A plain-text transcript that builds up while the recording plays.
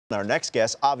Our next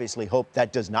guest obviously hope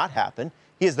that does not happen.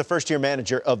 He is the first-year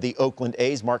manager of the Oakland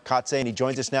A's, Mark Kotsay, and he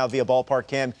joins us now via Ballpark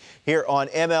Cam here on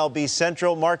MLB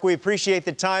Central. Mark, we appreciate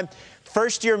the time.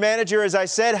 First-year manager, as I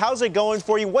said, how's it going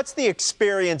for you? What's the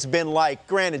experience been like?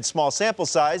 Granted, small sample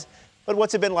size, but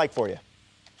what's it been like for you?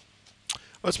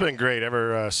 Well, it's been great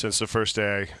ever since the first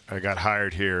day I got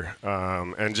hired here,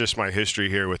 and just my history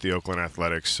here with the Oakland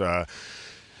Athletics.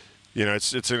 You know,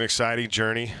 it's an exciting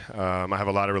journey. I have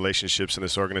a lot of relationships in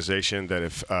this organization that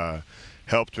have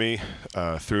helped me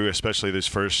through, especially this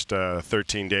first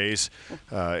 13 days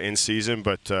in season.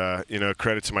 But you know,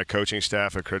 credit to my coaching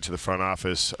staff, a credit to the front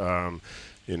office.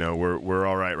 You know, we're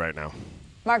all right now.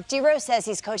 Mark, D-Rose says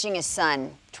he's coaching his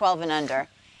son, 12 and under.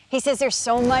 He says there's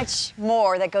so much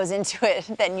more that goes into it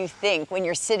than you think when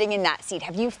you're sitting in that seat.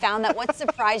 Have you found that? What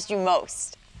surprised you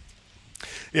most?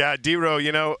 Yeah, D-Ro,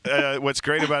 you know, what's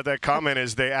great about that comment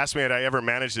is they asked me had I ever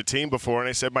managed a team before, and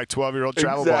I said my 12-year-old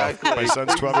travel ball. My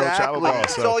son's 12-year-old travel ball.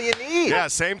 That's all you need. Yeah,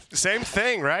 same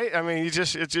thing, right? I mean, you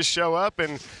just show up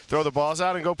and throw the balls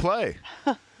out and go play.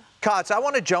 Kotz, I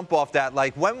want to jump off that.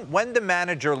 Like, when the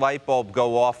manager light bulb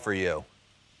go off for you?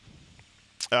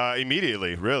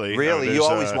 Immediately, really. Really? You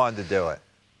always wanted to do it?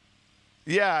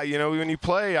 Yeah, you know, when you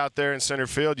play out there in center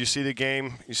field, you see the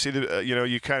game, you see the, you know,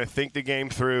 you kind of think the game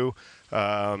through.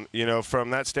 You know, from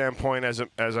that standpoint, as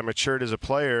I matured as a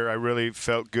player, I really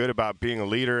felt good about being a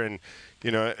leader and,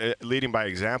 you know, leading by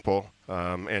example.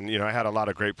 And, you know, I had a lot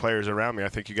of great players around me. I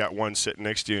think you got one sitting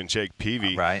next to you in Jake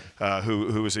Peavy, right.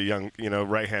 who was a young, you know,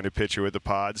 right-handed pitcher with the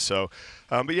Pods. So,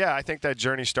 but yeah, I think that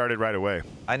journey started right away.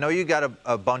 I know you got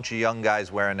a bunch of young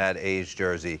guys wearing that A's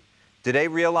jersey. Did they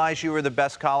realize you were the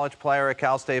best college player at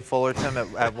Cal State Fullerton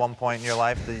at one point in your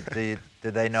life? Did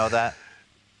they know that?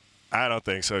 I don't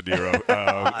think so, D-Ro.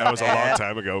 That was a long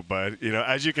time ago. But, you know,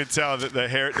 as you can tell, the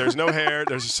hair, there's no hair.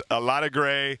 There's a lot of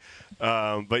gray.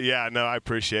 But, yeah, no, I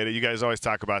appreciate it. You guys always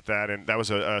talk about that, and that was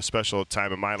a special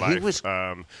time in my life. He was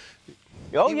coming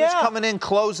in,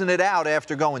 closing it out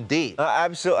after going deep.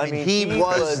 Absolutely. I mean, he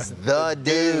was the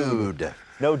dude.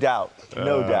 No doubt.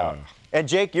 No doubt. And,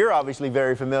 Jake, you're obviously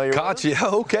very familiar Kotz, yeah,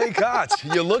 okay,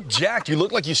 Kotz. You look jacked. You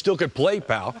look like you still could play,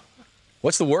 pal.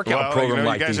 What's the workout program you know,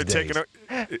 like you guys these are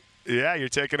days? Yeah, you're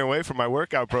taking away from my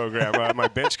workout program. My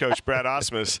bench coach, Brad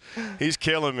Osmus, he's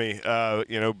killing me.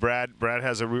 You know, Brad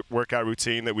has a workout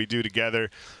routine that we do together.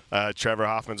 Trevor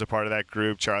Hoffman's a part of that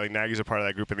group. Charlie Nagy's a part of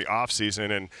that group in the off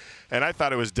season, and I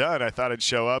thought it was done. I thought I'd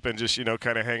show up and just, you know,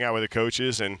 kind of hang out with the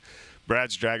coaches, and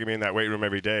Brad's dragging me in that weight room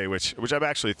every day, which I'm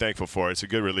actually thankful for. It's a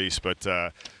good release,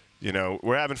 but you know,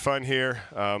 we're having fun here.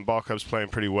 Ball Club's playing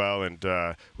pretty well, and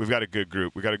we've got a good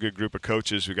group. We've got a good group of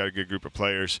coaches. We've got a good group of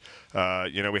players.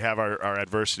 You know, we have our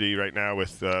adversity right now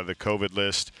with the COVID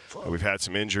list. We've had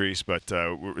some injuries, but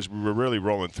we're really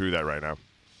rolling through that right now.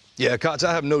 Yeah, Kotz,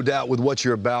 I have no doubt with what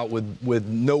you're about, with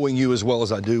knowing you as well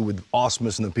as I do, with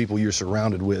Osmus and the people you're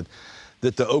surrounded with,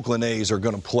 that the Oakland A's are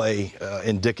going to play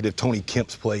indicative. Tony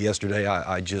Kemp's play yesterday,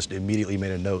 I just immediately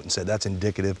made a note and said that's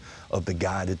indicative of the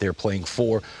guy that they're playing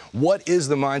for. What is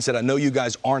the mindset? I know you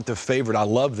guys aren't the favorite. I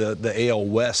love the AL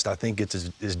West. I think it's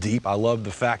as deep. I love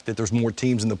the fact that there's more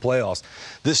teams in the playoffs.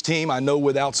 This team, I know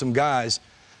without some guys,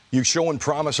 you're showing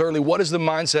promise early. What is the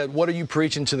mindset? What are you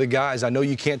preaching to the guys? I know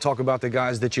you can't talk about the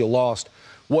guys that you lost.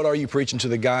 What are you preaching to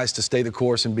the guys to stay the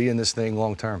course and be in this thing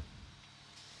long term?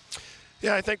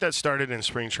 Yeah, I think that started in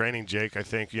spring training, Jake. I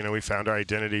think, you know, we found our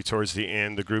identity towards the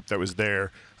end. The group that was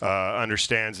there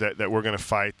understands that we're going to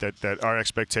fight, that our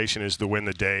expectation is to win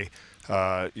the day.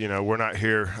 You know, we're not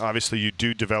here. Obviously, you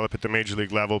do develop at the major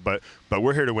league level, but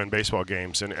we're here to win baseball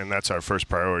games, and that's our first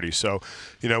priority. So,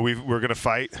 you know, we're going to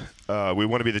fight. We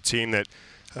want to be the team that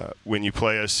when you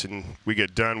play us and we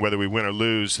get done, whether we win or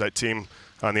lose, that team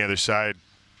on the other side,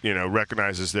 you know,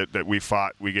 recognizes that we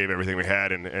fought, we gave everything we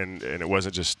had, and it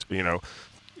wasn't just, you know,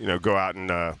 go out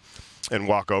and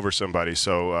walk over somebody.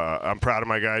 So I'm proud of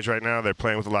my guys right now. They're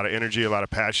playing with a lot of energy, a lot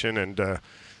of passion, and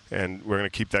we're going to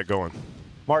keep that going.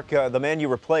 Mark, the man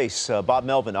you replace, Bob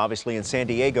Melvin, obviously in San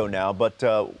Diego now, but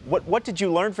what did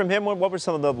you learn from him? What were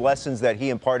some of the lessons that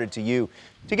he imparted to you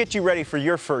to get you ready for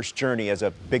your first journey as a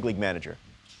big league manager?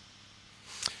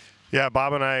 Yeah,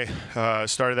 Bob and I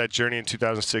started that journey in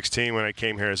 2016 when I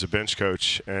came here as a bench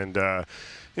coach, and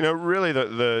you know,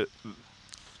 really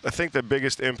I think the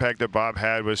biggest impact that Bob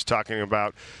had was talking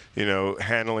about, you know,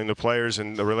 handling the players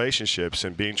and the relationships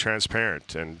and being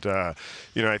transparent, and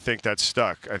you know, I think that's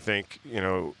stuck. I think, you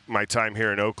know, my time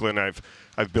here in Oakland,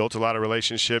 I've built a lot of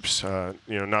relationships,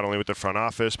 you know, not only with the front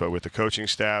office, but with the coaching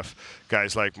staff,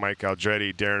 guys like Mike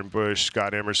Aldretti, Darren Bush,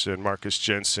 Scott Emerson, Marcus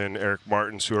Jensen, Eric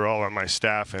Martins, who are all on my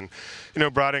staff, and, you know,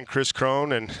 brought in Chris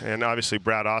Crone and obviously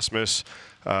Brad Osmus.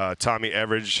 Tommy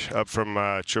Everidge up from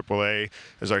AAA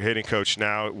as our hitting coach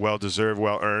now. Well-deserved,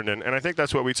 well-earned, and I think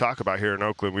that's what we talk about here in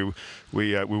Oakland.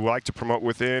 We like to promote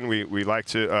within. We like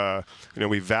to,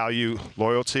 we value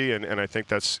loyalty, and I think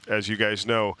that's, as you guys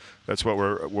know, that's what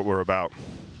we're about.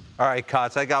 All right,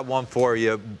 Kotz, I got one for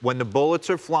you. When the bullets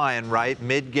are flying, right,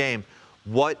 mid-game,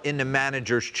 what in the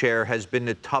manager's chair has been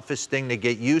the toughest thing to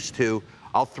get used to?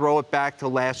 I'll throw it back to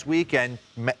last weekend,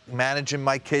 managing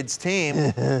my kid's team.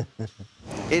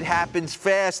 It happens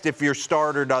fast if your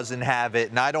starter doesn't have it,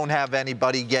 and I don't have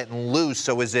anybody getting loose.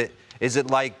 So is it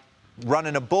like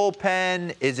running a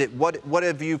bullpen? Is it what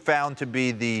have you found to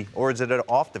be or is it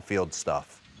off the field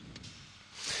stuff?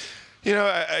 You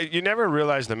know, you never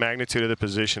realize the magnitude of the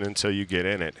position until you get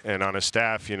in it. And on a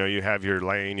staff, you know, you have your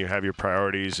lane, you have your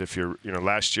priorities. If you're,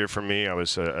 last year for me, I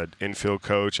was an infield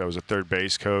coach, I was a third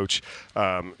base coach.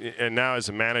 And now as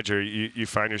a manager, you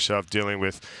find yourself dealing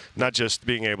with not just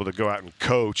being able to go out and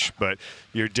coach, but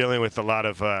you're dealing with a lot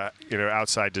of,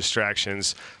 outside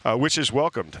distractions, which is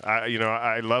welcomed.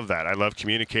 I love that. I love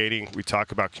communicating. We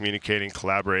talk about communicating,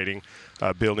 collaborating,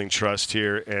 building trust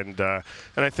here. And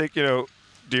I think,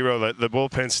 D-Row, the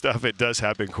bullpen stuff, it does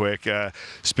happen quick.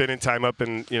 Spending time up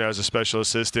in, as a special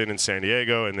assistant in San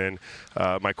Diego, and then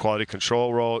my quality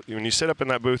control role. When you sit up in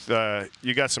that booth,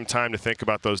 you got some time to think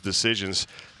about those decisions,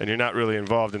 and you're not really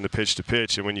involved in the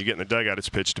pitch-to-pitch. And when you get in the dugout, it's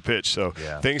pitch-to-pitch. So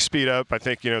things speed up. I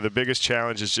think, the biggest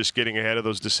challenge is just getting ahead of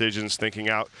those decisions, thinking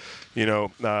out,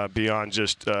 beyond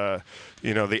just,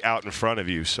 the out in front of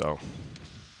you. So,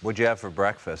 What'd you have for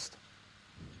breakfast?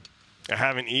 I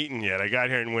haven't eaten yet. I got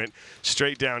here and went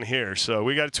straight down here. So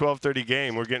we got a 12:30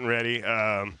 game. We're getting ready.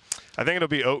 I think it'll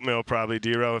be oatmeal probably,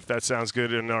 D-Row, if that sounds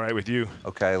good and all right with you.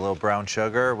 Okay, a little brown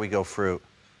sugar. We go fruit.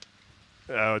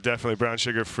 Oh, definitely brown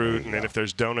sugar, fruit, and then if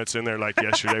there's donuts in there like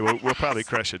yesterday, we'll probably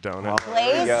crush a donut.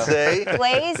 Glazed?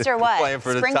 Glazed or what? Playing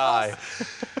for the tie.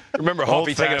 Remember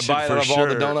Hoppy taking a bite out of all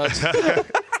the donuts?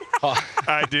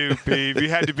 I do, Pete. You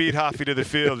had to beat Hoppy to the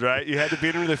field, right? You had to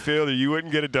beat him to the field or you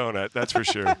wouldn't get a donut. That's for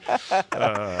sure.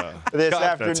 This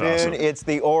afternoon, awesome. It's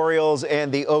the Orioles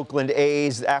and the Oakland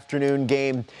A's afternoon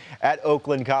game at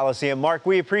Oakland Coliseum. Mark,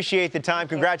 we appreciate the time.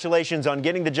 Congratulations on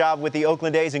getting the job with the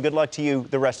Oakland A's, and good luck to you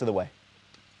the rest of the way.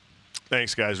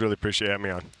 Thanks, guys. Really appreciate having me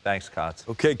on. Thanks, Kotz.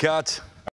 Okay, Kotz.